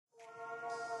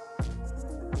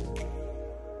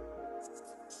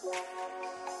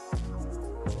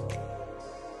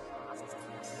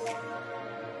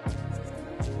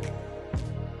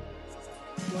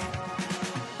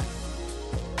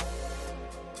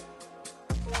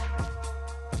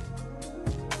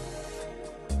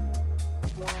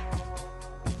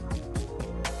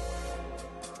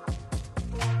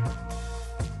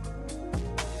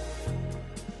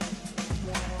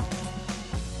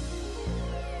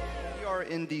are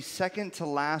in the second to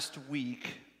last week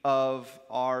of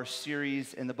our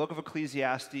series in the book of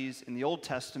Ecclesiastes in the Old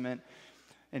Testament,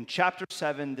 in chapter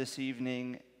 7 this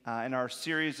evening, and our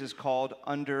series is called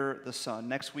Under the Sun.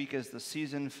 Next week is the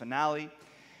season finale,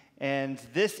 and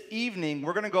this evening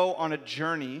we're going to go on a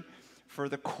journey for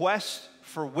the quest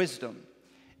for wisdom.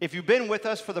 If you've been with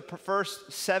us for the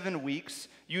first 7 weeks,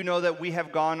 you know that we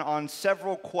have gone on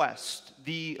several quests.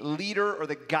 The leader or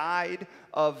the guide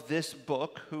of this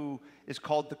book, who is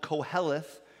called the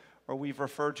Koheleth, or we've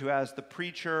referred to as the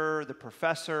preacher, the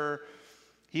professor,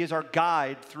 he is our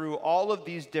guide through all of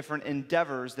these different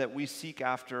endeavors that we seek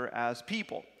after as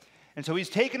people. And so he's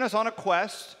taken us on a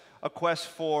quest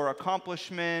for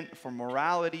accomplishment, for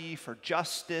morality, for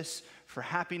justice, for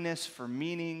happiness, for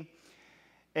meaning.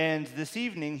 And this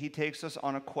evening, he takes us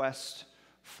on a quest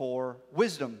for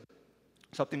wisdom,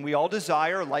 something we all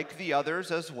desire, like the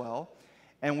others as well,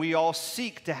 and we all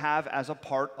seek to have as a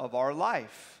part of our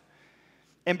life.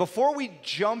 And before we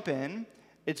jump in,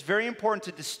 it's very important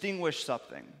to distinguish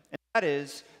something, and that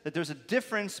is that there's a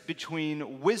difference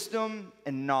between wisdom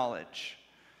and knowledge.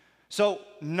 So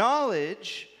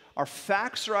knowledge are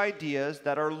facts or ideas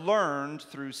that are learned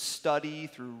through study,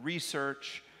 through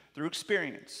research, through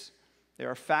experience. They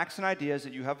are facts and ideas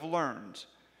that you have learned.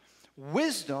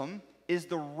 Wisdom is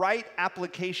the right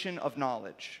application of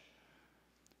knowledge.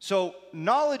 So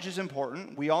knowledge is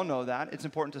important. We all know that. It's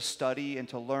important to study and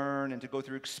to learn and to go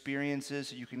through experiences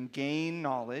so you can gain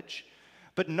knowledge.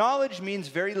 But knowledge means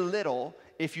very little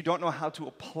if you don't know how to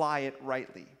apply it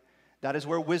rightly. That is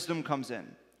where wisdom comes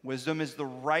in. Wisdom is the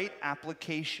right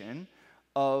application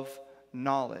of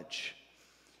knowledge.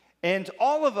 And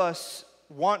all of us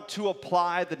want to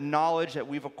apply the knowledge that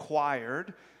we've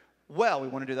acquired well. We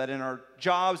want to do that in our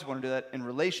jobs, we want to do that in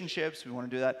relationships, we want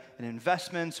to do that in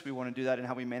investments, we want to do that in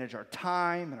how we manage our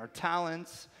time and our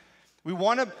talents. We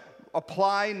want to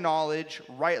apply knowledge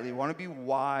rightly. We want to be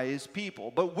wise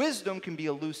people. But wisdom can be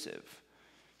elusive.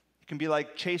 It can be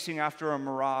like chasing after a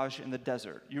mirage in the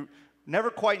desert. You never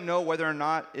quite know whether or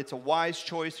not it's a wise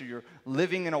choice or you're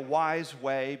living in a wise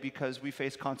way because we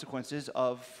face consequences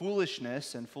of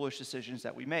foolishness and foolish decisions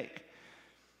that we make.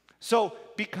 So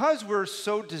because we're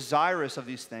so desirous of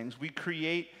these things, we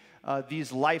create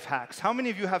these life hacks. How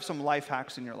many of you have some life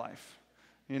hacks in your life?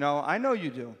 You know, I know you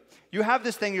do. You have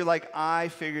this thing, you're like, I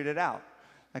figured it out.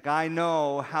 Like, I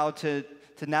know how to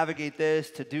navigate this,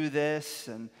 to do this,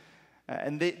 and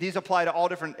these apply to all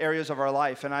different areas of our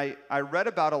life. And I read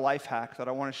about a life hack that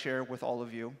I want to share with all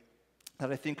of you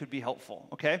that I think could be helpful,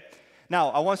 okay? Now,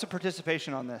 I want some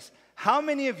participation on this. How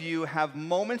many of you have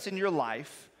moments in your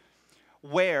life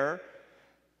where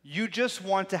you just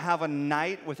want to have a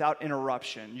night without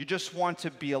interruption? You just want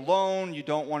to be alone. You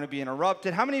don't want to be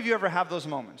interrupted. How many of you ever have those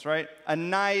moments, right? A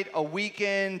night, a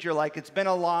weekend, you're like, it's been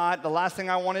a lot. The last thing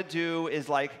I want to do is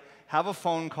like have a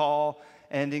phone call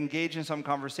and engage in some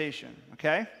conversation,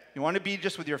 okay? You want to be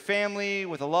just with your family,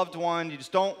 with a loved one. You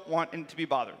just don't want to be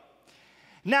bothered.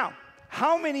 Now,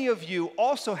 how many of you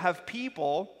also have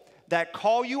people that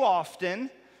call you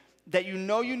often that you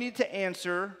know you need to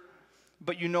answer,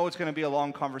 but you know it's going to be a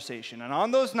long conversation? And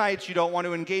on those nights, you don't want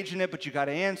to engage in it, but you got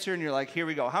to answer, and you're like, here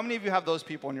we go. How many of you have those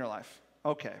people in your life?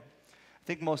 Okay. I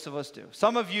think most of us do.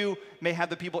 Some of you may have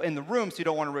the people in the room, so you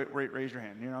don't want to raise your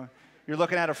hand, you know? You're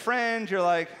looking at a friend, you're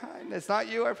like, it's not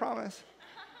you, I promise.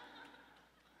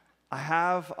 I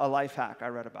have a life hack I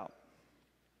read about.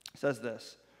 It says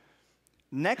this: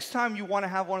 next time you want to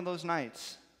have one of those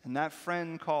nights, and that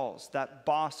friend calls, that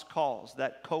boss calls,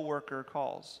 that coworker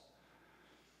calls,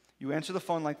 you answer the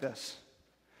phone like this: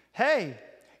 hey,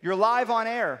 you're live on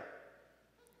air.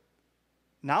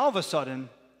 Now all of a sudden,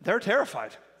 they're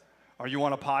terrified. Are you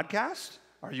on a podcast?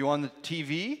 Are you on the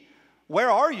TV? Where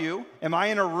are you? Am I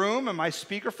in a room? Am I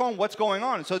speakerphone? What's going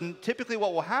on? And so typically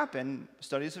what will happen,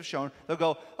 studies have shown, they'll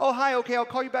go, oh, hi, okay, I'll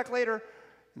call you back later.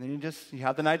 And then you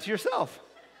have the night to yourself.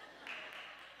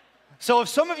 So if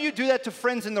some of you do that to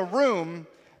friends in the room,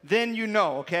 then you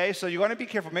know, okay? So you want to be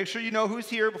careful. Make sure you know who's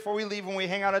here before we leave. When we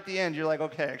hang out at the end, you're like,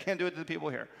 okay, I can't do it to the people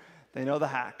here. They know the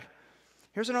hack.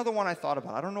 Here's another one I thought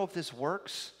about. I don't know if this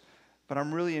works, but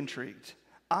I'm really intrigued.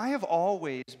 I have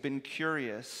always been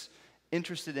curious,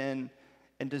 interested in,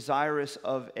 and desirous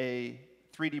of a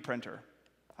 3D printer.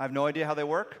 I have no idea how they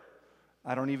work.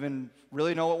 I don't even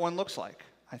really know what one looks like.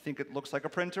 I think it looks like a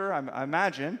printer, I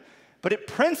imagine. But it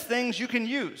prints things you can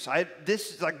use.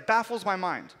 This like baffles my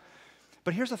mind.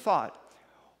 But here's a thought.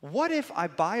 What if I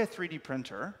buy a 3D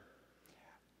printer,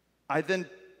 I then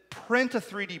print a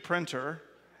 3D printer,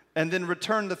 and then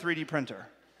return the 3D printer?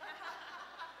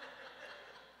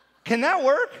 Can that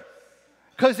work?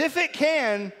 Because if it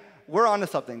can, we're onto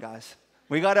something, guys.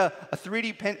 We got a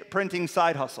 3D printing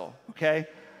side hustle, okay?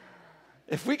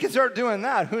 If we can start doing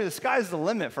that, the sky's the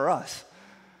limit for us.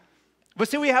 But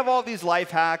see, we have all these life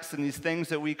hacks and these things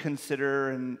that we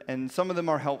consider, and some of them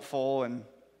are helpful, and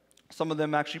some of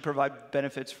them actually provide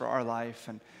benefits for our life.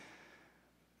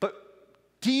 But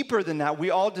deeper than that,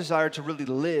 we all desire to really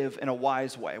live in a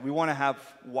wise way. We want to have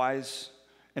wise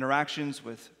interactions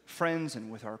with friends and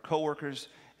with our coworkers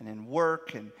and in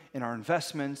work and in our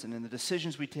investments and in the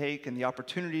decisions we take and the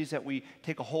opportunities that we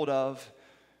take a hold of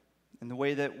and the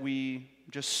way that we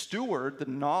just steward the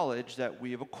knowledge that we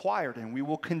have acquired and we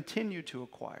will continue to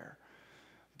acquire.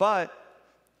 But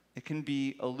it can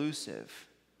be elusive.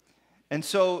 And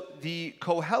so the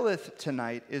Koheleth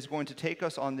tonight is going to take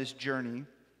us on this journey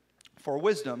for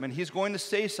wisdom, and he's going to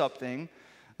say something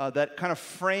that kind of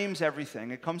frames everything.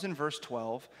 It comes in verse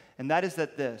 12, and that is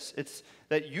it's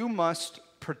that you must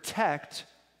protect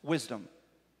wisdom.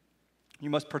 You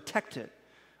must protect it,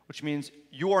 which means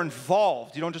you are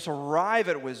involved. You don't just arrive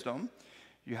at wisdom.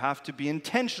 You have to be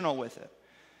intentional with it.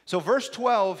 So verse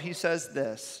 12, he says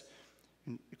this,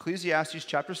 in Ecclesiastes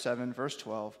chapter 7, verse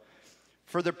 12,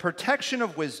 for the protection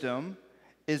of wisdom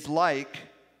is like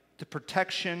the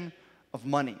protection of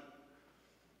money.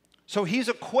 So he's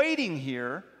equating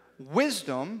here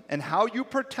wisdom and how you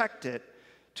protect it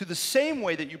to the same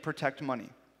way that you protect money.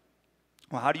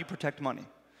 Well, how do you protect money?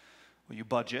 Well, you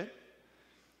budget.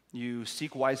 You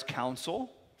seek wise counsel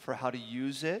for how to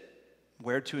use it,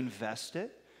 where to invest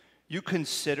it. You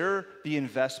consider the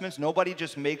investments. Nobody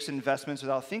just makes investments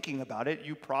without thinking about it.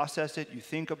 You process it, you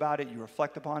think about it, you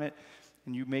reflect upon it,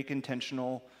 and you make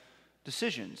intentional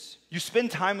decisions. You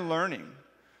spend time learning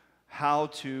how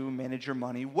to manage your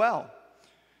money well.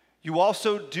 You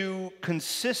also do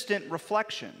consistent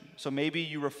reflection. So maybe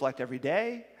you reflect every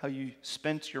day how you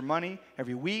spent your money,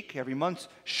 every week, every month,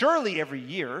 surely every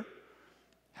year.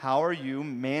 How are you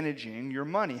managing your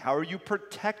money? How are you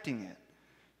protecting it?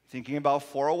 Thinking about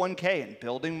 401k and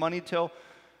building money till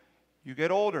you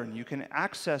get older and you can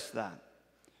access that.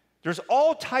 There's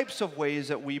all types of ways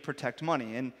that we protect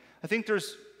money. And I think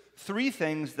there's three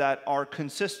things that are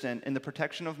consistent in the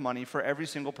protection of money for every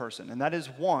single person. And that is,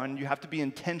 one, you have to be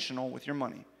intentional with your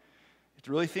money. You have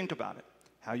to really think about it,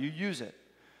 how you use it.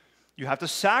 You have to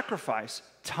sacrifice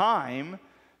time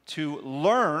to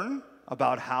learn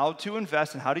about how to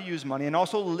invest and how to use money, and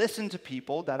also listen to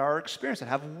people that are experienced, that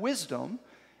have wisdom,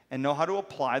 and know how to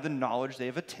apply the knowledge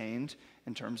they've attained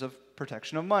in terms of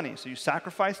protection of money. So you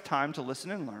sacrifice time to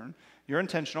listen and learn. You're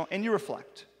intentional, and you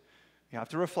reflect. You have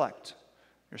to reflect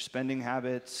your spending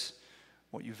habits,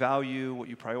 what you value, what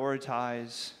you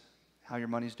prioritize, how your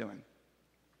money's doing.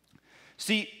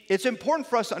 See, it's important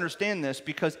for us to understand this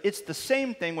because it's the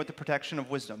same thing with the protection of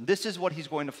wisdom. This is what he's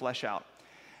going to flesh out.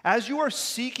 As you are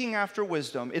seeking after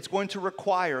wisdom, it's going to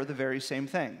require the very same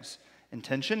things: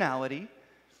 intentionality,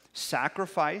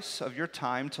 sacrifice of your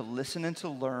time to listen and to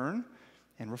learn,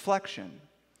 and reflection.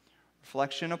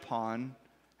 Reflection upon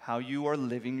how you are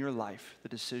living your life, the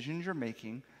decisions you're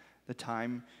making, the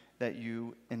time that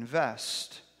you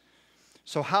invest.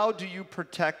 So how do you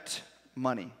protect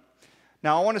money?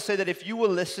 Now, I want to say that if you will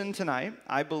listen tonight,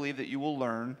 I believe that you will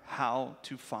learn how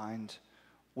to find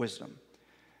wisdom.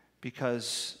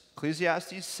 Because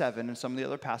Ecclesiastes 7 and some of the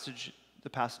other passages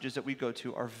that we go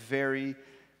to are very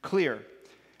clear.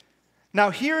 Now,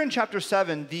 here in chapter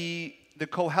 7, the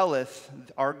Koheleth,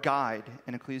 our guide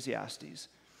in Ecclesiastes,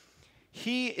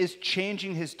 he is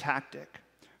changing his tactic.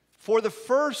 For the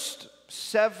first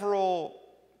several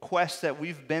quests that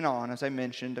we've been on, as I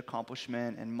mentioned,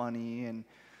 accomplishment and money and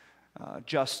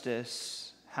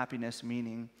justice, happiness,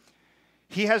 meaning,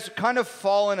 he has kind of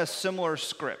followed a similar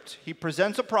script. He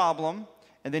presents a problem,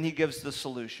 and then he gives the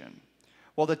solution.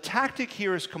 Well, the tactic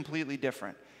here is completely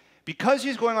different. Because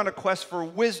he's going on a quest for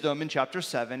wisdom in chapter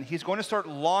 7, he's going to start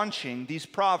launching these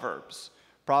proverbs.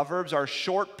 Proverbs are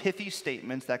short, pithy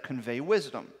statements that convey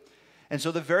wisdom. And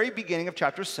so the very beginning of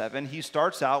chapter 7, he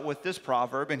starts out with this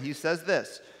proverb, and he says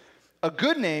this: a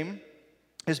good name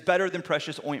is better than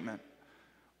precious ointment.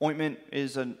 Ointment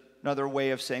is another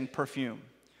way of saying perfume.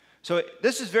 So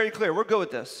this is very clear. We're good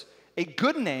with this. A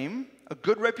good name, a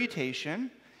good reputation,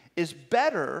 is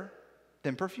better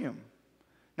than perfume.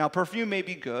 Now, perfume may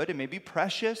be good, it may be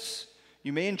precious,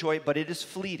 you may enjoy it, but it is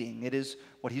fleeting. It is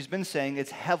what he's been saying,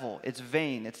 it's hevel, it's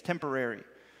vain, it's temporary.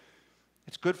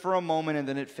 It's good for a moment and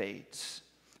then it fades.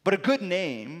 But a good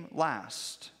name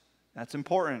lasts. That's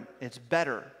important. It's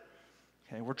better.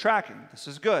 Okay, we're tracking. This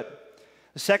is good.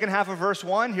 The second half of verse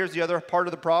 1, here's the other part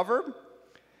of the proverb.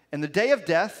 And the day of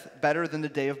death, better than the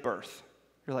day of birth.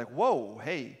 You're like, whoa,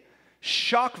 hey,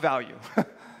 shock value.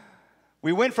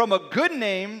 We went from a good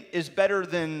name is better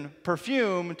than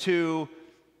perfume to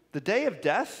the day of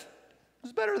death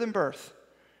is better than birth.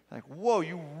 Like, whoa,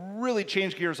 you really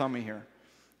changed gears on me here.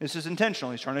 This is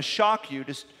intentional. He's trying to shock you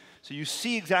just so you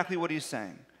see exactly what he's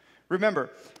saying.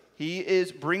 Remember, he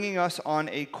is bringing us on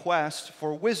a quest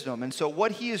for wisdom. And so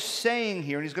what he is saying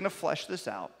here, and he's going to flesh this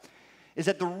out, is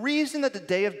that the reason that the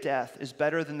day of death is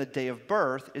better than the day of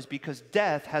birth is because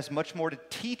death has much more to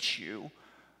teach you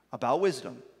about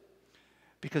wisdom.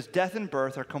 Because death and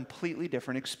birth are completely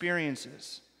different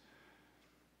experiences.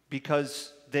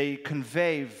 Because they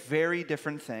convey very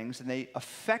different things and they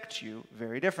affect you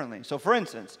very differently. So for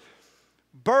instance,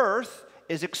 birth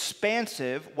is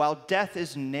expansive while death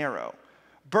is narrow.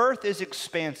 Birth is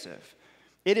expansive.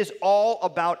 It is all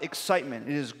about excitement.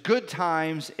 It is good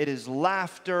times. It is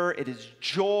laughter. It is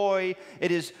joy.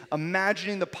 It is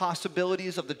imagining the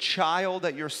possibilities of the child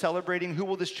that you're celebrating. Who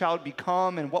will this child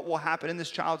become and what will happen in this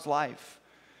child's life?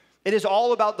 It is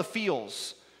all about the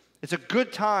feels. It's a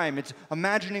good time. It's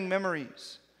imagining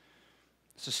memories.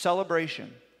 It's a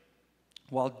celebration.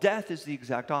 While death is the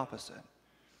exact opposite.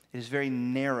 It is very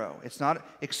narrow. It's not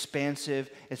expansive.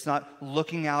 It's not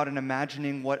looking out and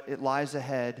imagining what it lies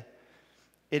ahead.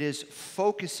 It is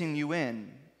focusing you in.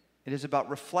 It is about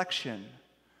reflection.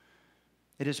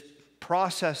 It is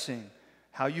processing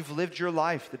how you've lived your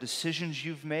life, the decisions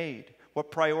you've made, what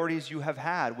priorities you have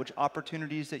had, which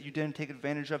opportunities that you didn't take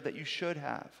advantage of that you should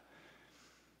have.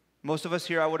 Most of us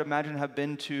here, I would imagine, have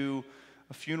been to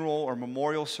a funeral or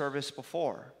memorial service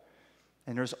before.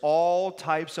 And there's all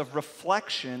types of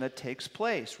reflection that takes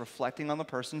place, reflecting on the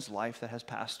person's life that has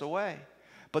passed away.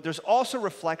 But there's also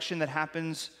reflection that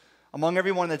happens among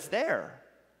everyone that's there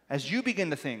as you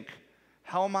begin to think,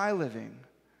 how am I living?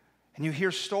 And you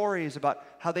hear stories about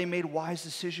how they made wise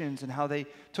decisions and how they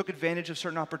took advantage of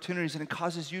certain opportunities, and it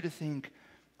causes you to think,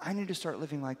 I need to start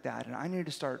living like that, and I need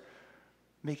to start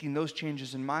making those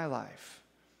changes in my life.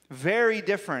 Very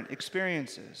different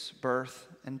experiences, birth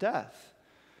and death.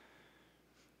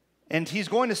 And he's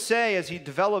going to say, as he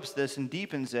develops this and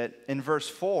deepens it in verse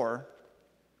 4,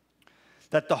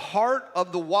 that the heart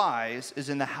of the wise is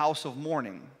in the house of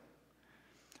mourning,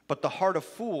 but the heart of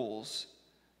fools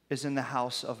is in the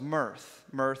house of mirth.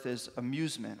 Mirth is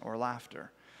amusement or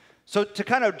laughter. So to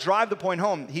kind of drive the point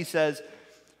home, he says,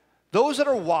 those that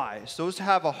are wise, those who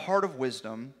have a heart of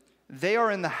wisdom, they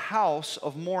are in the house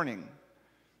of mourning.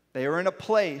 They are in a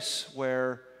place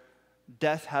where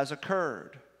death has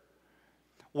occurred.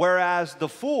 Whereas the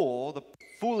fool, the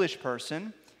foolish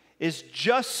person, is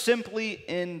just simply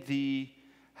in the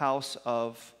house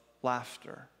of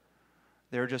laughter.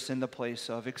 They're just in the place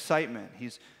of excitement.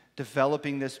 He's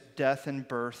developing this death and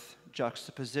birth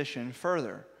juxtaposition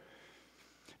further.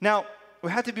 Now,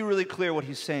 we have to be really clear what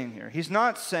he's saying here. He's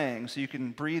not saying, so you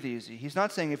can breathe easy, he's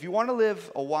not saying if you want to live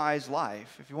a wise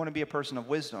life, if you want to be a person of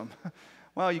wisdom,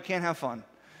 well, you can't have fun.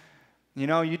 You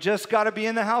know, you just got to be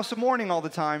in the house of mourning all the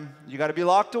time. You got to be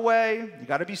locked away. You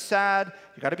got to be sad.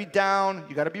 You got to be down.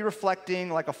 You got to be reflecting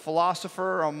like a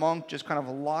philosopher or a monk, just kind of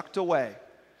locked away.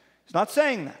 He's not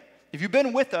saying that. If you've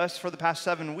been with us for the past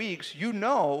 7 weeks, you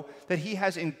know that he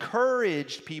has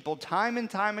encouraged people time and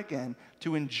time again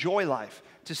to enjoy life,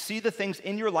 to see the things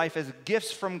in your life as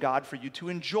gifts from God for you to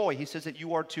enjoy. He says that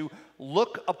you are to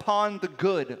look upon the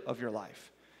good of your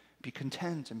life, be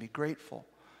content and be grateful,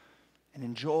 and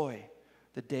enjoy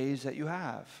the days that you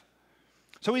have.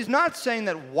 So he's not saying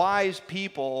that wise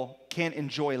people can't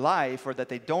enjoy life or that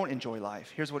they don't enjoy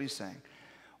life. Here's what he's saying.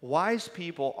 Wise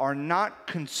people are not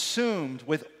consumed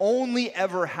with only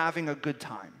ever having a good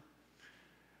time.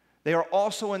 They are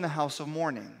also in the house of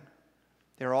mourning.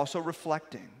 They are also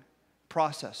reflecting,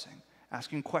 processing,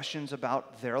 asking questions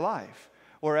about their life.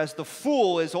 Whereas the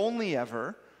fool is only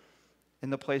ever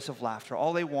in the place of laughter.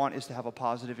 All they want is to have a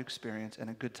positive experience and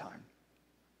a good time.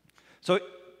 So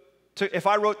if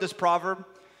I wrote this proverb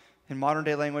in modern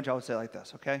day language, I would say it like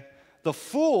this, okay? The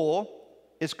fool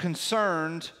is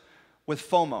concerned with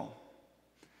FOMO,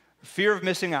 fear of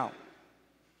missing out.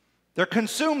 They're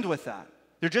consumed with that.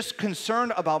 They're just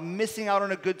concerned about missing out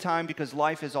on a good time because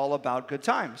life is all about good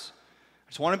times.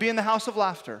 I just want to be in the house of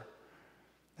laughter.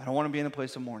 I don't want to be in the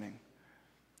place of mourning.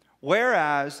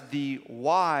 Whereas the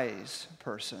wise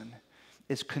person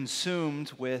is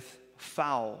consumed with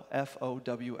fowl,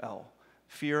 F-O-W-L,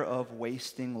 fear of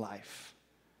wasting life.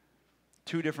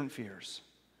 Two different fears.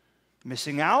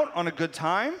 Missing out on a good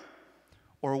time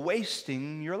or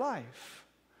wasting your life.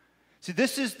 See,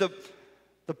 this is the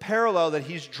parallel that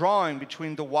he's drawing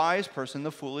between the wise person and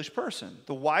the foolish person.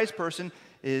 The wise person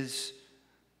is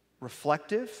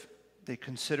reflective. They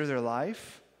consider their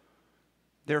life.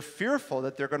 They're fearful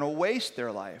that they're going to waste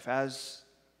their life, as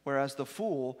whereas the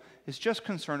fool is just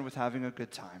concerned with having a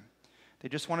good time. They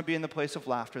just want to be in the place of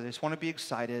laughter. They just want to be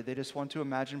excited. They just want to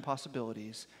imagine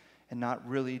possibilities and not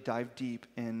really dive deep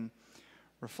in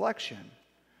reflection.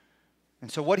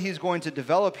 And so what he's going to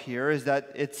develop here is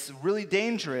that it's really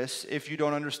dangerous if you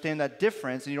don't understand that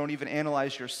difference and you don't even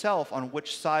analyze yourself on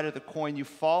which side of the coin you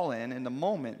fall in the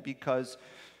moment, because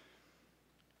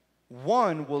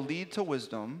one will lead to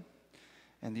wisdom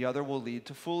and the other will lead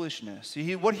to foolishness.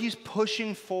 See, what he's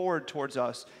pushing forward towards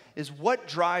us is what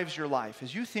drives your life.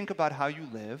 As you think about how you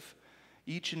live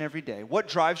each and every day, what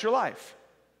drives your life?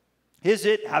 Is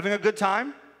it having a good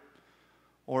time?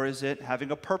 Or is it having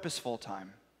a purposeful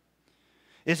time?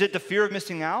 Is it the fear of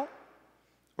missing out?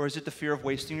 Or is it the fear of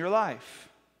wasting your life?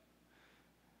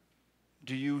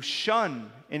 Do you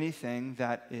shun anything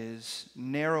that is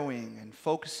narrowing and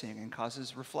focusing and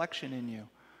causes reflection in you?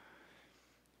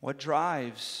 What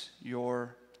drives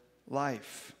your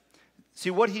life? See,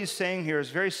 what he's saying here is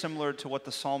very similar to what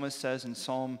the psalmist says in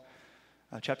Psalm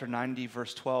chapter 90,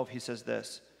 verse 12. He says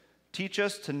this, "Teach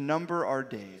us to number our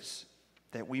days,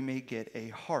 that we may get a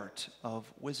heart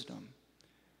of wisdom."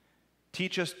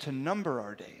 Teach us to number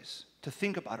our days, to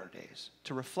think about our days,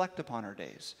 to reflect upon our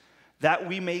days, that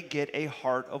we may get a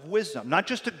heart of wisdom. Not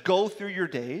just to go through your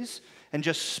days and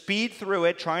just speed through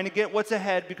it, trying to get what's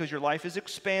ahead because your life is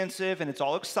expansive and it's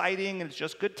all exciting and it's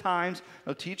just good times.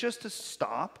 No, teach us to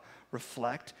stop,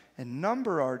 reflect, and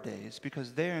number our days,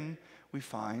 because then we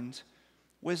find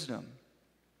wisdom.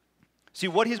 See,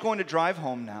 what he's going to drive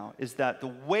home now is that the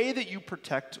way that you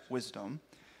protect wisdom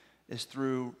is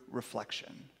through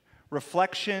reflection.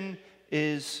 Reflection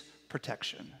is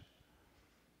protection.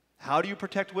 How do you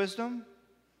protect wisdom?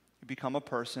 You become a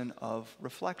person of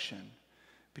reflection,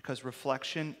 because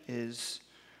reflection is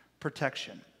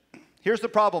protection. Here's the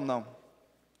problem, though.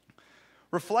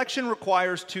 Reflection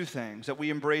requires two things, that we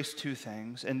embrace two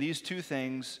things, and these two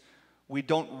things we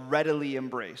don't readily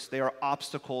embrace. They are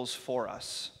obstacles for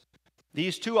us.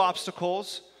 These two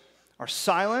obstacles are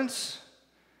silence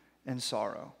and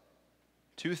sorrow.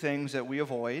 Two things that we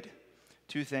avoid,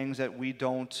 two things that we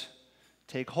don't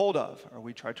take hold of or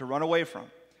we try to run away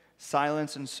from.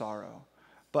 Silence and sorrow.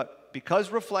 But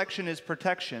because reflection is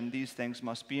protection, these things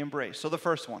must be embraced. So the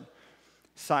first one,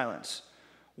 silence.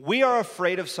 We are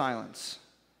afraid of silence.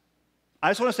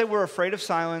 I just want to say we're afraid of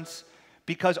silence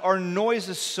because our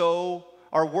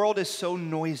world is so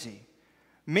noisy.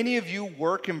 Many of you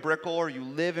work in Brickell or you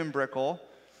live in Brickell.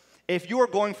 If you are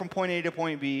going from point A to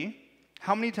point B,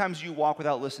 how many times do you walk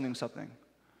without listening to something?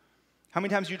 How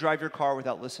many times do you drive your car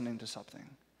without listening to something?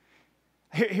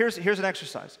 Here's an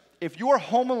exercise. If you are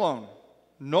home alone,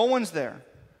 no one's there,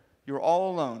 you're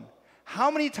all alone,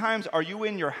 how many times are you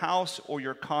in your house or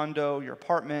your condo, your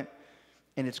apartment,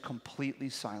 and it's completely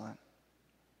silent?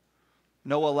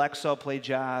 No Alexa, play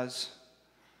jazz.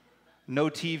 No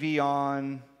TV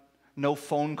on. No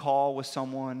phone call with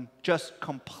someone. Just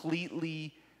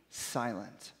completely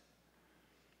silent.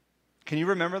 Can you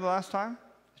remember the last time?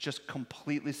 It's just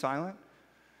completely silent.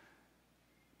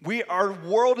 Our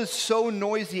world is so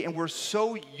noisy, and we're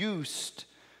so used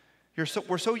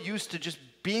to just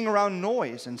being around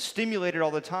noise and stimulated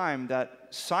all the time that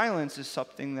silence is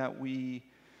something that we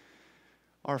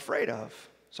are afraid of.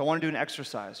 So I want to do an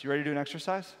exercise. You ready to do an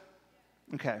exercise?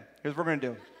 Okay, here's what we're going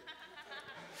to do.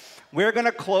 We're going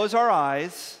to close our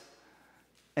eyes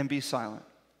and be silent.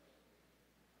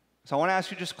 So I want to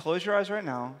ask you, just close your eyes right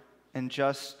now and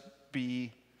just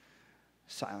be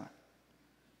silent.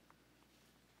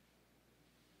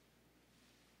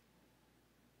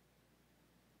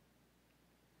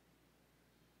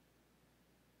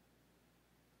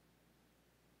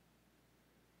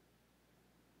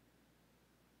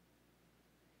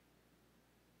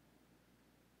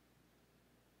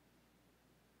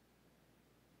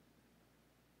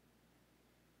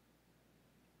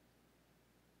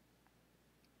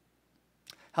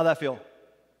 How'd that feel?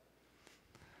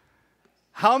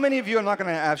 How many of you, I'm not going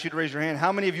to ask you to raise your hand,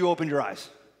 how many of you opened your eyes?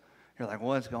 You're like,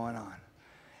 what's going on?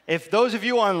 If those of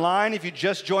you online, if you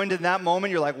just joined in that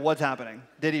moment, you're like, what's happening?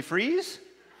 Did he freeze?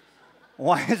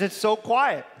 Why is it so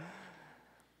quiet?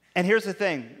 And here's the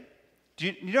thing. Do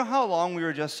you know how long we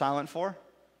were just silent for?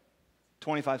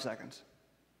 25 seconds.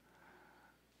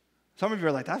 Some of you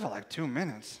are like, that felt like 2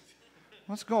 minutes.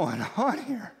 What's going on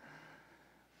here?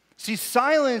 See,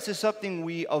 silence is something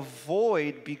we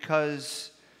avoid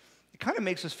because it kind of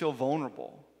makes us feel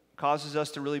vulnerable. It causes us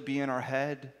to really be in our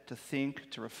head, to think,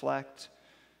 to reflect,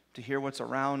 to hear what's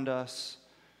around us,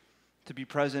 to be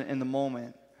present in the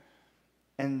moment.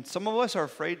 And some of us are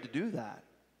afraid to do that,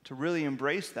 to really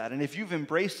embrace that. And if you've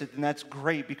embraced it, then that's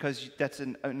great, because that's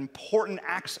an important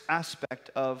aspect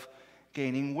of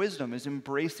gaining wisdom, is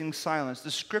embracing silence.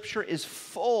 The scripture is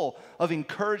full of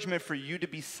encouragement for you to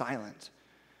be silent.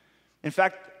 In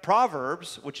fact,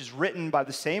 Proverbs, which is written by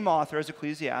the same author as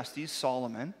Ecclesiastes,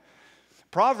 Solomon,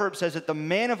 Proverbs says that the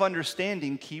man of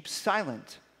understanding keeps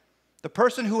silent. The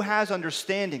person who has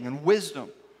understanding and wisdom,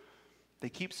 they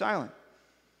keep silent.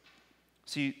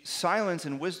 See, silence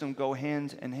and wisdom go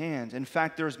hand in hand. In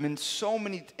fact, there's been so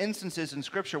many instances in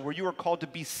Scripture where you are called to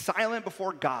be silent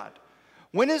before God.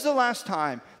 When is the last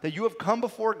time that you have come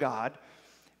before God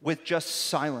with just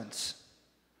silence?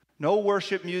 No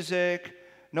worship music,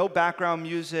 no background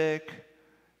music,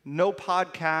 no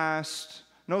podcast,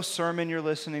 no sermon you're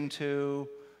listening to,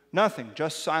 nothing,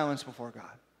 just silence before God.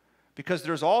 Because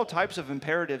there's all types of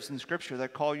imperatives in Scripture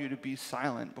that call you to be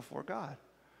silent before God.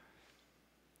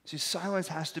 See, silence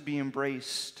has to be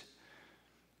embraced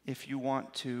if you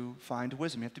want to find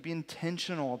wisdom. You have to be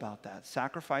intentional about that.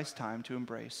 Sacrifice time to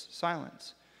embrace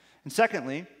silence. And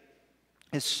secondly,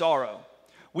 is sorrow.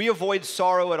 We avoid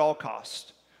sorrow at all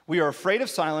costs. We are afraid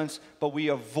of silence, but we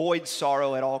avoid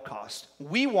sorrow at all costs.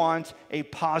 We want a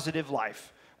positive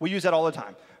life. We use that all the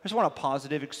time. I just want a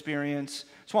positive experience.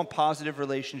 I just want positive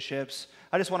relationships.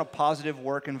 I just want a positive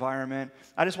work environment.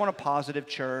 I just want a positive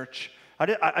church.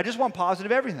 I just want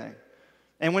positive everything.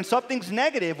 And when something's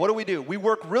negative, what do? We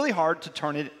work really hard to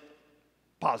turn it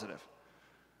positive.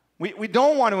 We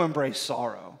don't want to embrace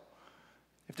sorrow.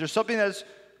 If there's something that's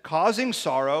causing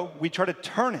sorrow, we try to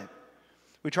turn it.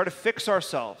 We try to fix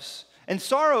ourselves. And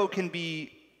sorrow can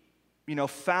be,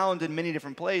 found in many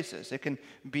different places. It can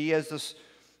be, as this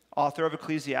author of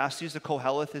Ecclesiastes, the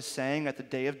Koheleth, is saying, at the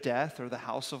day of death or the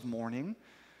house of mourning,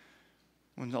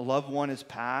 when a loved one is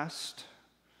passed.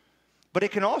 But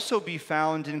it can also be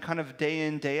found in kind of day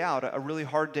in, day out, a really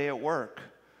hard day at work.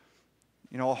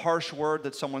 A harsh word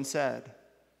that someone said,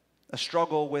 a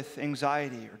struggle with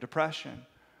anxiety or depression,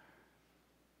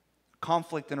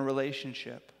 conflict in a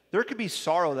relationship. There could be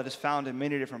sorrow that is found in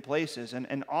many different places.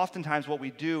 And oftentimes what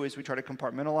we do is we try to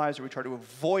compartmentalize or we try to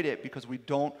avoid it because we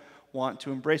don't want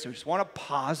to embrace it. We just want a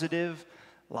positive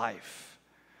life.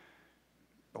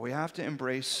 But we have to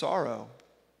embrace sorrow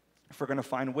if we're going to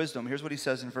find wisdom. Here's what he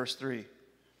says in verse 3.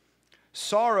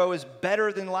 Sorrow is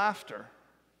better than laughter,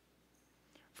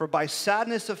 for by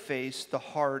sadness of face the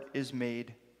heart is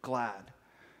made glad.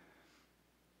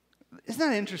 Isn't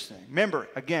that interesting? Remember,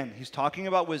 again, he's talking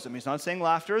about wisdom. He's not saying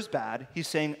laughter is bad. He's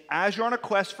saying as you're on a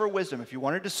quest for wisdom, if you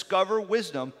want to discover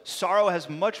wisdom, sorrow has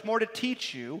much more to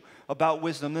teach you about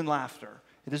wisdom than laughter.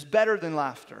 It is better than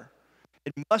laughter.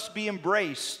 It must be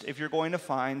embraced if you're going to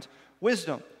find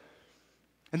wisdom.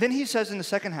 And then he says in the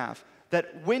second half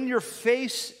that when your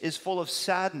face is full of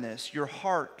sadness, your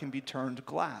heart can be turned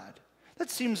glad. That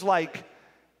seems like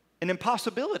an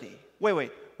impossibility.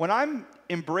 Wait. When I'm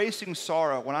embracing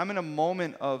sorrow, when I'm in a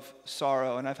moment of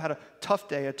sorrow, and I've had a tough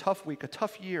day, a tough week, a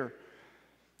tough year,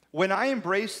 when I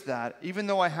embrace that, even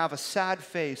though I have a sad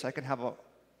face, I can have a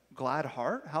glad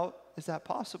heart? How is that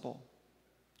possible?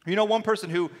 One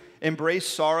person who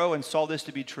embraced sorrow and saw this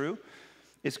to be true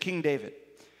is King David.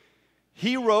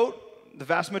 He wrote the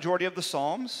vast majority of the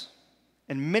Psalms,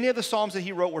 and many of the Psalms that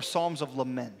he wrote were Psalms of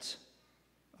lament,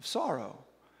 of sorrow.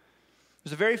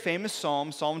 There's a very famous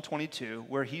psalm, Psalm 22,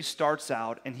 where he starts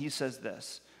out and he says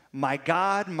this, my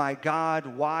God,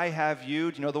 why have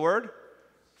you," do you know the word?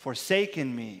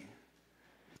 "Forsaken me."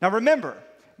 Now remember,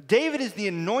 David is the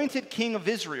anointed king of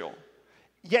Israel,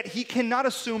 yet he cannot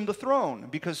assume the throne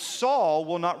because Saul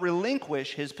will not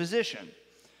relinquish his position.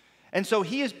 And so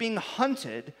he is being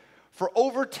hunted for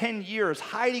over 10 years,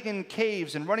 hiding in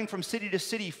caves and running from city to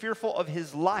city, fearful of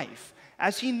his life.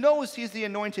 As he knows he's the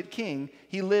anointed king,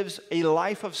 he lives a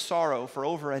life of sorrow for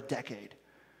over a decade.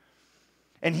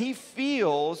 And he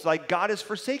feels like God has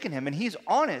forsaken him, and he's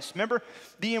honest. Remember,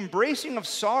 the embracing of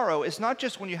sorrow is not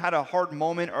just when you had a hard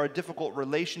moment or a difficult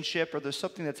relationship or there's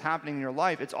something that's happening in your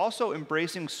life. It's also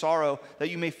embracing sorrow that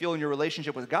you may feel in your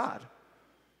relationship with God.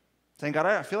 Saying, God,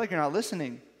 I feel like you're not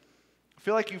listening. I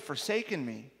feel like you've forsaken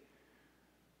me.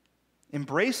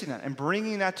 Embracing that and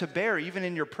bringing that to bear, even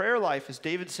in your prayer life, as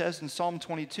David says in Psalm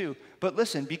 22. But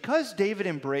listen, because David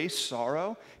embraced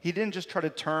sorrow, he didn't just try to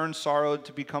turn sorrow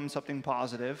to become something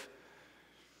positive.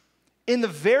 In the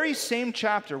very same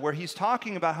chapter where he's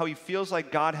talking about how he feels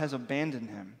like God has abandoned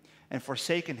him and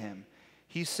forsaken him,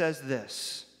 he says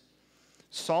this,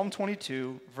 Psalm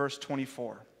 22, verse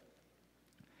 24.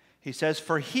 He says,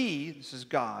 "For he," this is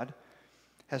God,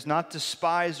 "has not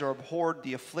despised or abhorred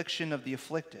the affliction of the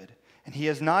afflicted, and he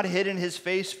has not hidden his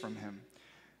face from him,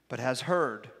 but has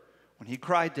heard when he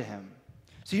cried to him."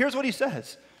 See, here's what he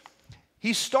says.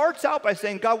 He starts out by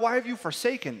saying, God, why have you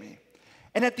forsaken me?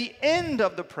 And at the end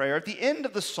of the prayer, at the end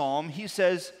of the psalm, he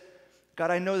says,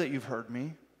 God, I know that you've heard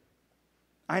me.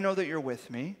 I know that you're with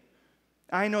me.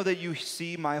 I know that you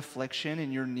see my affliction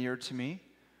and you're near to me.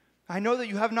 I know that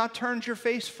you have not turned your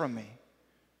face from me.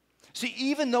 See,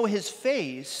 even though his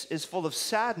face is full of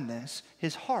sadness,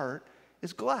 his heart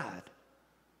is glad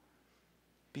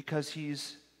because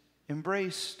he's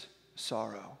embraced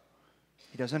sorrow.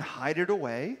 He doesn't hide it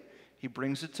away. He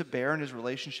brings it to bear in his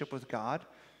relationship with God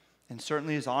and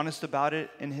certainly is honest about it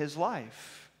in his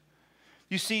life.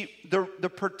 You see, the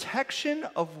protection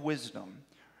of wisdom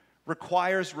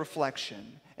requires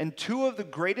reflection, and two of the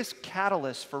greatest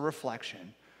catalysts for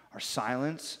reflection are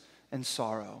silence and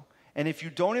sorrow. And if you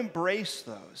don't embrace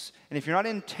those, and if you're not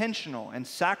intentional and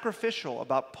sacrificial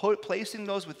about placing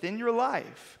those within your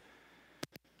life,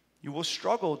 you will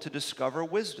struggle to discover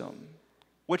wisdom,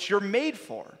 which you're made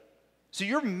for. So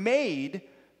you're made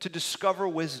to discover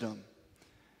wisdom.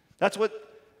 That's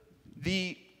what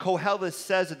the Kohelet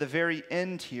says at the very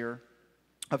end here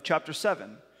of chapter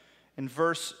 7, in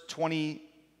verse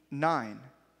 29.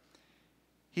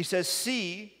 He says,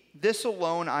 "See, this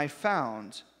alone I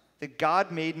found, that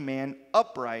God made man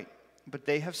upright, but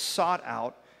they have sought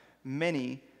out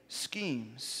many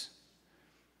schemes."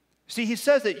 See, he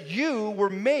says that you were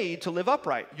made to live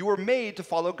upright. You were made to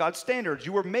follow God's standards.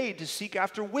 You were made to seek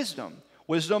after wisdom.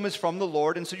 Wisdom is from the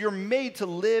Lord, and so you're made to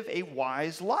live a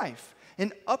wise life,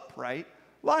 an upright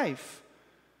life.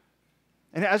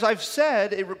 And as I've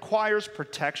said, it requires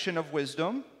protection of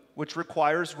wisdom, which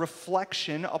requires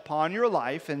reflection upon your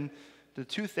life. And the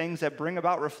two things that bring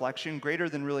about reflection greater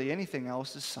than really anything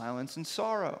else is silence and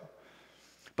sorrow.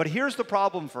 But here's the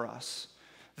problem for us.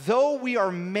 Though we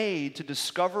are made to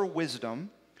discover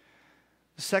wisdom,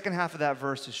 the second half of that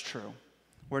verse is true,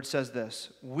 where it says this,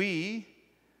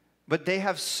 but they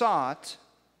have sought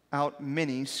out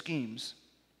many schemes.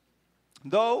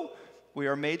 Though we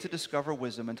are made to discover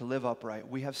wisdom and to live upright,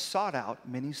 we have sought out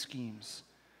many schemes.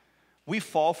 We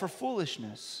fall for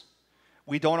foolishness.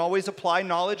 We don't always apply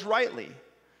knowledge rightly.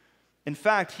 In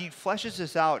fact, he fleshes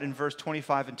this out in verse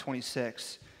 25 and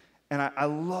 26. And I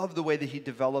love the way that he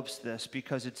develops this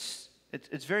because it's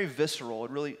very visceral.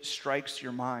 It really strikes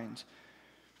your mind.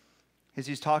 As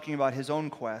he's talking about his own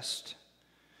quest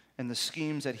and the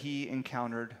schemes that he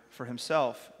encountered for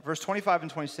himself. Verse 25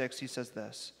 and 26, he says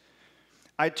this,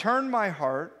 I turned my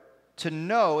heart to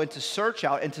know and to search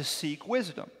out and to seek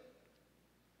wisdom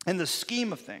and the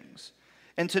scheme of things,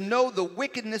 and to know the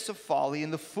wickedness of folly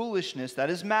and the foolishness that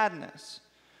is madness.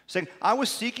 Saying, I was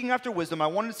seeking after wisdom. I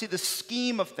wanted to see the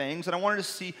scheme of things, and I wanted to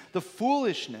see the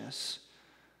foolishness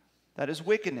that is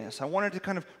wickedness. I wanted to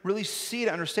kind of really see it,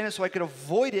 understand it, so I could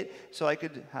avoid it, so I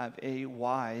could have a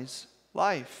wise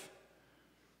life.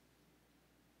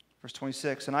 Verse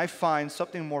 26, and I find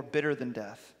something more bitter than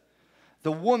death.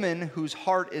 The woman whose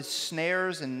heart is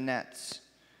snares and nets,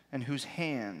 and whose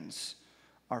hands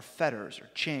are fetters or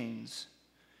chains.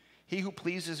 He who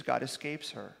pleases God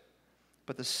escapes her,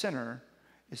 but the sinner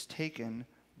is taken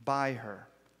by her.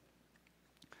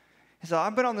 He said,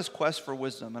 I've been on this quest for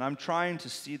wisdom, and I'm trying to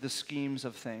see the schemes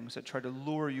of things that try to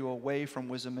lure you away from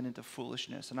wisdom and into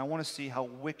foolishness. And I want to see how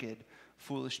wicked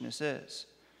foolishness is.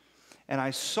 And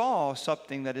I saw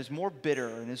something that is more bitter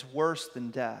and is worse than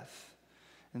death,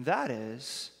 and that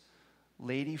is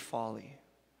Lady Folly.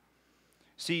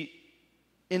 See,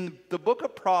 in the book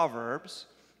of Proverbs,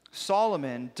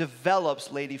 Solomon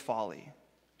develops Lady Folly.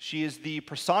 She is the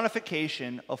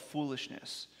personification of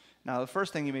foolishness. Now, the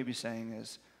first thing you may be saying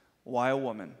is, why a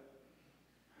woman?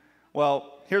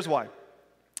 Well, here's why.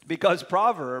 Because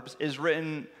Proverbs is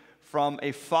written from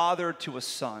a father to a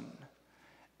son.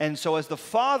 And so as the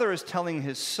father is telling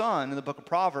his son in the book of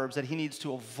Proverbs that he needs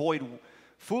to avoid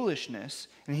foolishness,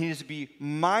 and he needs to be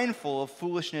mindful of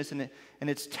foolishness and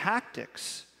its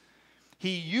tactics,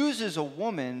 he uses a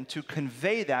woman to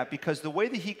convey that, because the way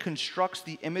that he constructs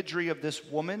the imagery of this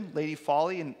woman, Lady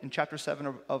Folly, in chapter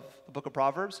 7 of the book of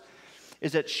Proverbs,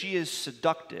 is that she is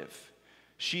seductive.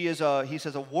 She is, he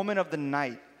says, a woman of the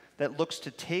night that looks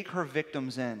to take her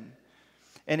victims in.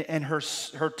 And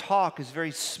her talk is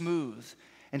very smooth,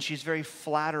 and she's very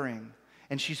flattering,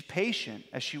 and she's patient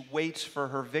as she waits for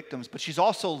her victims, but she's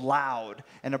also loud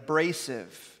and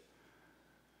abrasive.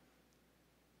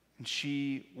 And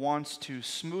she wants to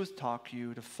smooth talk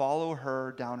you, to follow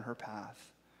her down her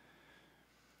path.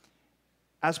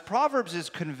 As Proverbs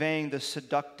is conveying the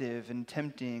seductive and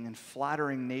tempting and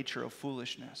flattering nature of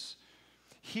foolishness,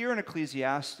 here in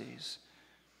Ecclesiastes,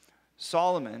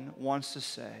 Solomon wants to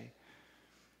say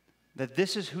that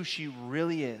this is who she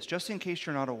really is. Just in case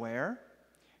you're not aware,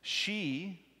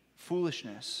 she,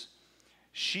 foolishness,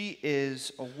 She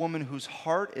is a woman whose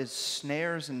heart is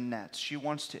snares and nets. She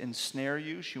wants to ensnare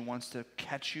you. She wants to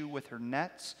catch you with her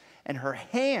nets. And her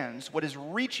hands, what is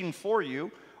reaching for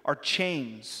you, are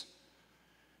chains.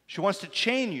 She wants to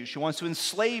chain you. She wants to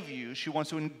enslave you. She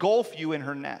wants to engulf you in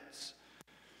her nets.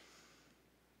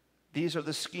 These are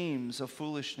the schemes of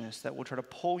foolishness that will try to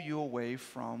pull you away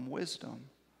from wisdom.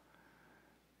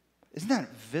 Isn't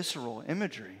that visceral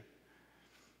imagery?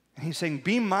 And he's saying,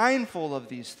 be mindful of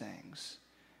these things.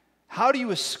 How do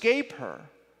you escape her?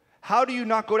 How do you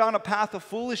not go down a path of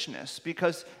foolishness?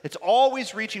 Because it's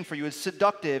always reaching for you. It's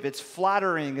seductive. It's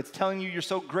flattering. It's telling you you're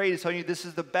so great. It's telling you this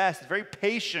is the best. It's very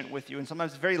patient with you, and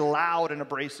sometimes it's very loud and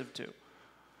abrasive too.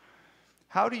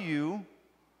 How do you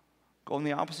go in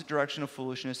the opposite direction of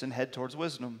foolishness and head towards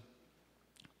wisdom?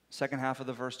 Second half of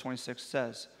the verse 26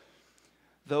 says,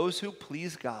 those who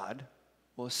please God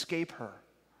will escape her,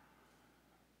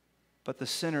 but the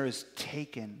sinner is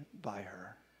taken by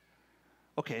her.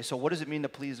 Okay, so what does it mean to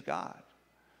please God?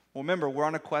 Well, remember, we're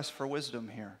on a quest for wisdom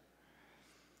here.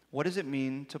 What does it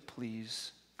mean to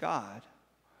please God?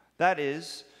 That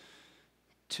is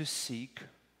to seek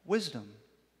wisdom.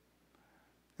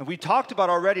 And we talked about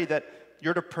already that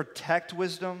you're to protect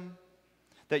wisdom,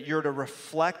 that you're to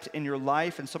reflect in your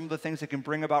life, and some of the things that can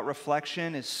bring about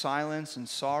reflection is silence and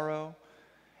sorrow.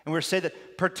 And we're saying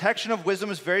that protection of wisdom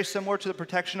is very similar to the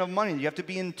protection of money. You have to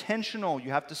be intentional.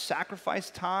 You have to sacrifice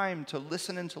time to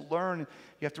listen and to learn.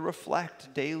 You have to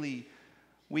reflect daily,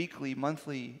 weekly,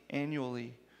 monthly,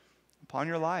 annually upon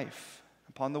your life,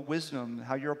 upon the wisdom,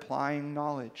 how you're applying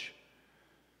knowledge.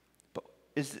 But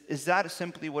is that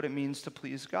simply what it means to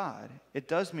please God? It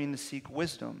does mean to seek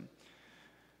wisdom.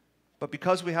 But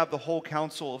because we have the whole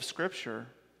counsel of Scripture,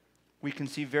 we can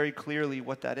see very clearly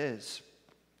what that is.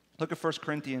 Look at 1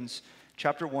 Corinthians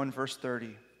chapter 1, verse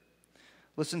 30.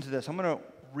 Listen to this. I'm going to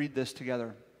read this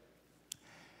together.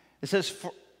 It says,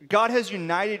 "For God has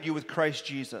united you with Christ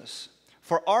Jesus.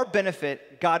 For our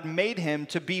benefit, God made him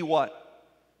to be" what?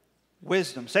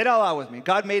 Wisdom. Say it out loud with me.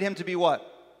 God made him to be what?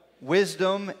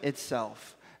 Wisdom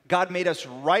itself. God made us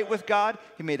right with God.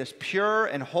 He made us pure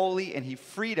and holy, and he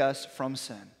freed us from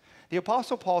sin. The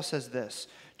Apostle Paul says this.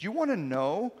 Do you want to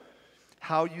know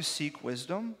how you seek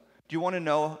wisdom? Do you want to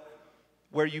know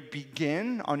where you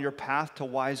begin on your path to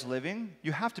wise living?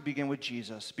 You have to begin with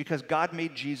Jesus, because God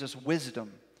made Jesus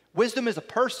wisdom. Wisdom is a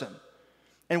person,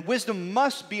 and wisdom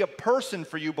must be a person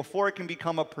for you before it can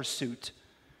become a pursuit.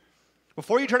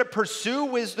 Before you try to pursue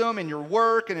wisdom in your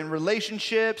work and in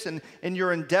relationships and in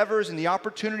your endeavors and the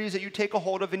opportunities that you take a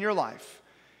hold of in your life,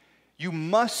 you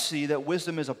must see that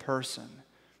wisdom is a person.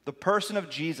 The person of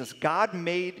Jesus. God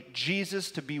made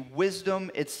Jesus to be wisdom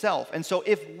itself. And so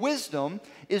if wisdom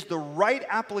is the right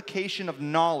application of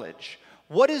knowledge,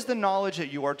 what is the knowledge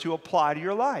that you are to apply to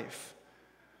your life?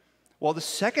 Well, the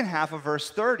second half of verse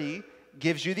 30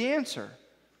 gives you the answer.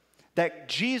 That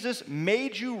Jesus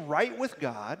made you right with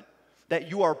God, that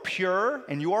you are pure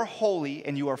and you are holy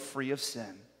and you are free of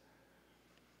sin.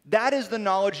 That is the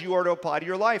knowledge you are to apply to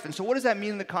your life. And so what does that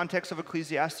mean in the context of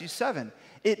Ecclesiastes 7?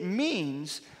 It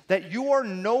means that you are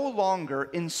no longer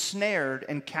ensnared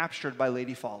and captured by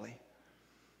Lady Folly.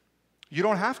 You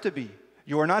don't have to be.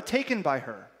 You are not taken by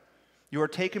her. You are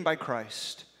taken by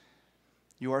Christ.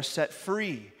 You are set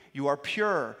free. You are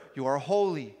pure. You are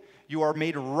holy. You are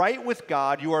made right with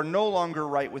God. You are no longer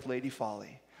right with Lady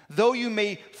Folly. Though you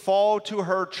may fall to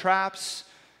her traps,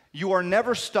 you are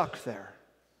never stuck there.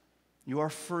 You are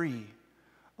free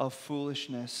of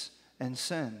foolishness and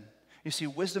sin. You see,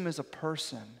 wisdom is a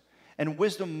person, and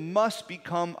wisdom must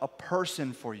become a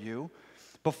person for you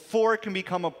before it can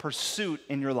become a pursuit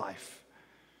in your life.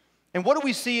 And what do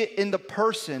we see in the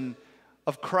person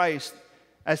of Christ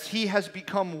as he has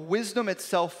become wisdom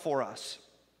itself for us?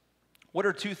 What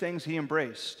are two things he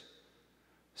embraced?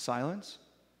 Silence.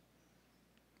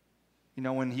 You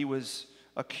know, when he was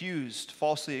accused,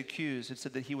 falsely accused, it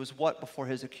said that he was what before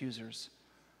his accusers?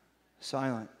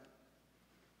 Silent.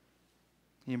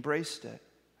 He embraced it.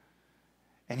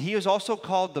 And he is also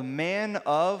called the man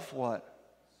of what?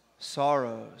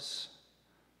 Sorrows.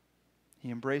 He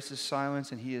embraces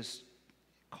silence, and he is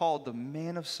called the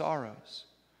man of sorrows.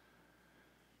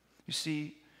 You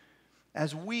see,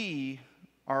 as we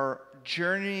are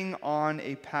journeying on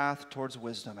a path towards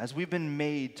wisdom, as we've been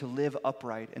made to live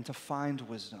upright and to find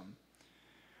wisdom,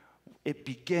 it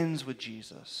begins with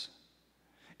Jesus.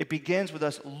 It begins with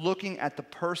us looking at the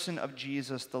person of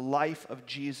Jesus, the life of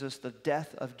Jesus, the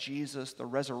death of Jesus, the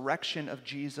resurrection of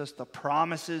Jesus, the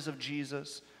promises of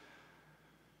Jesus.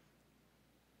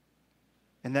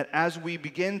 And that as we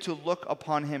begin to look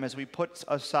upon him, as we put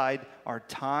aside our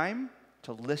time,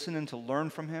 to listen and to learn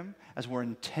from him, as we're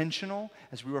intentional,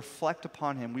 as we reflect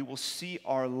upon him, we will see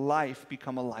our life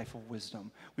become a life of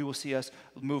wisdom. We will see us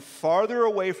move farther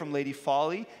away from Lady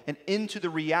Folly and into the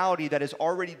reality that is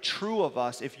already true of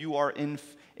us if you are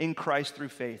in Christ through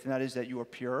faith, and that is that you are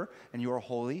pure and you are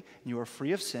holy and you are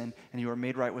free of sin and you are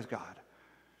made right with God.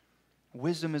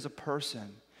 Wisdom is a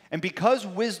person. And because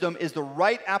wisdom is the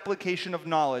right application of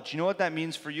knowledge, you know what that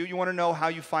means for you? You want to know how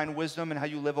you find wisdom and how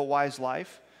you live a wise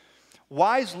life?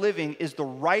 Wise living is the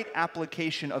right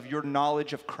application of your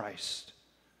knowledge of Christ.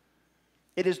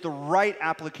 It is the right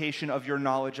application of your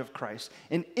knowledge of Christ.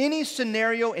 In any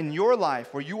scenario in your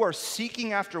life where you are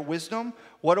seeking after wisdom,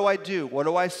 what do I do? What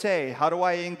do I say? How do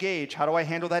I engage? How do I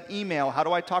handle that email? How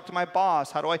do I talk to my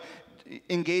boss? How do I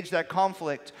engage that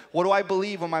conflict? What do I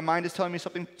believe when my mind is telling me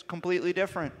something completely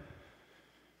different?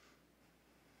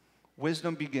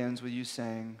 Wisdom begins with you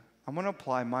saying, I'm going to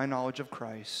apply my knowledge of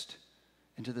Christ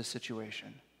into this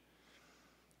situation.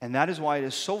 And that is why it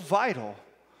is so vital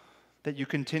that you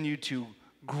continue to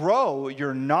grow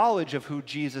your knowledge of who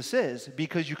Jesus is,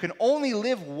 because you can only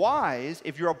live wise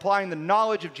if you're applying the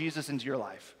knowledge of Jesus into your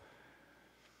life.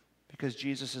 Because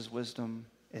Jesus is wisdom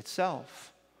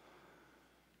itself.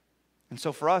 And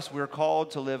so for us, we're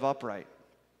called to live upright.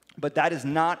 But that is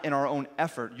not in our own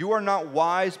effort. You are not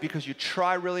wise because you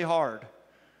try really hard.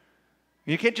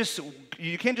 You can't just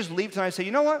leave tonight and say,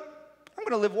 you know what? I'm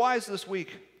going to live wise this week.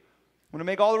 I'm going to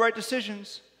make all the right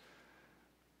decisions.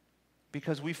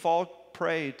 Because we fall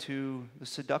prey to the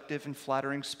seductive and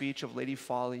flattering speech of Lady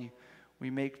Folly. We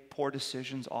make poor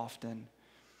decisions often.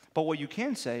 But what you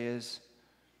can say is,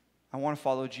 I want to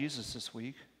follow Jesus this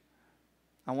week.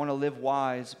 I want to live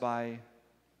wise by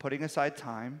putting aside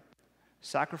time,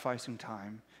 sacrificing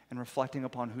time, and reflecting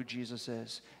upon who Jesus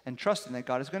is, and trusting that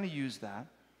God is going to use that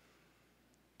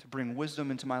to bring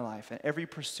wisdom into my life and every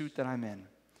pursuit that I'm in.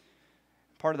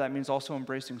 Part of that means also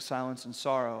embracing silence and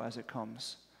sorrow as it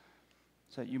comes,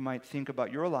 so that you might think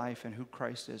about your life and who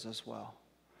Christ is as well.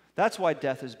 That's why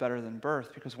death is better than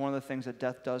birth, because one of the things that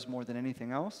death does more than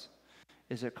anything else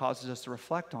is it causes us to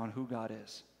reflect on who God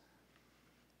is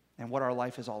and what our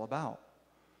life is all about.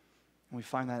 And we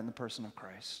find that in the person of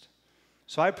Christ.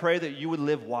 So I pray that you would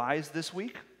live wise this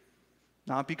week,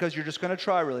 not because you're just going to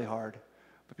try really hard,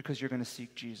 but because you're going to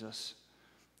seek Jesus,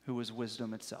 who is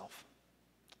wisdom itself.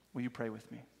 Will you pray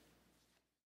with me?